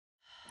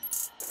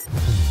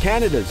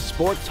Canada's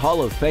Sports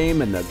Hall of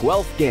Fame and the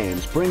Guelph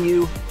Games bring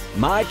you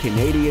My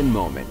Canadian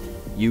Moment,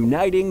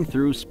 uniting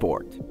through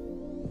sport.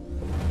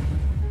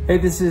 Hey,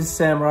 this is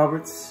Sam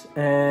Roberts,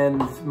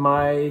 and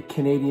my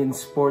Canadian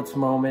sports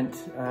moment,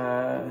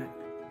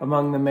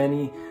 among the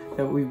many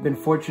that we've been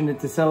fortunate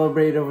to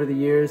celebrate over the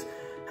years,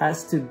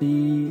 has to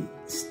be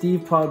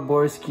Steve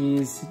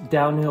Podborski's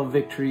downhill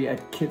victory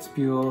at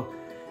Kitzbühel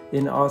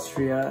in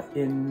Austria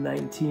in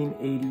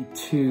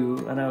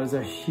 1982. And I was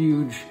a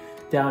huge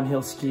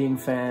downhill skiing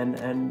fan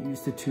and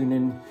used to tune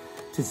in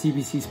to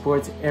CBC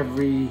Sports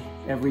every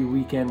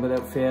weekend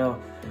without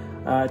fail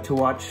to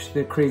watch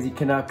the crazy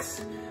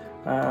Canucks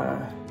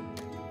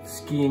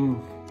skiing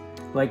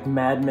like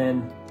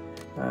madmen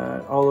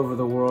all over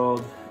the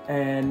world.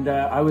 And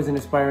I was an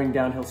aspiring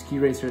downhill ski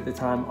racer at the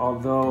time,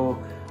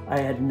 although I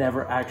had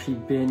never actually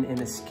been in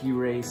a ski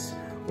race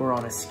or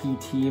on a ski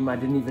team. I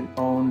didn't even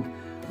own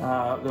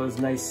those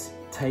nice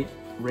tight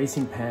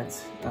racing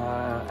pants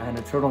and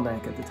a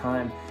turtleneck at the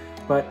time.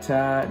 But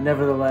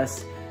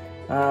nevertheless,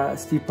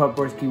 Steve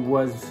Podborski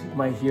was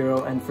my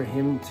hero, and for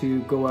him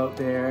to go out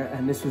there,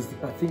 and this was,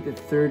 I think, the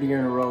third year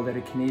in a row that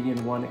a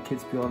Canadian won at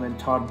Kitzbühel, and then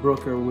Todd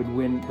Brooker would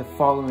win the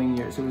following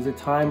year. So it was a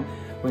time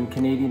when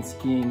Canadian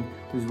skiing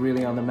was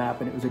really on the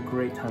map, and it was a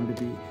great time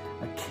to be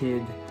a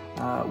kid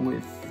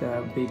with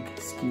big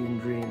skiing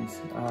dreams.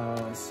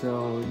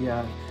 So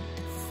yeah,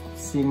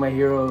 seeing my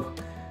hero,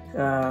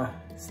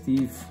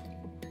 Steve,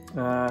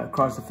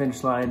 cross the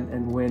finish line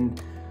and win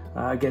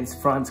against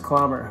Franz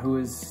Klammer, who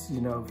is, you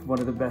know, one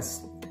of the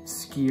best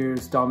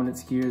skiers, dominant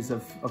skiers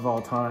of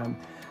all time.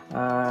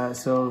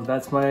 So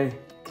that's my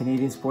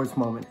Canadian sports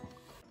moment.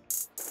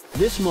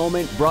 This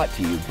moment brought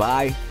to you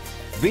by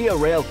Via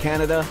Rail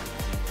Canada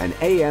and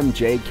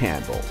AMJ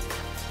Campbell.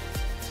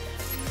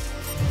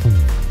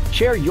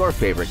 Share your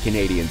favorite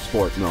Canadian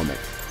sport moment.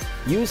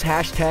 Use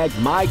hashtag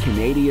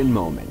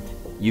MyCanadianMoment,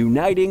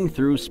 uniting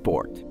through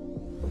sport.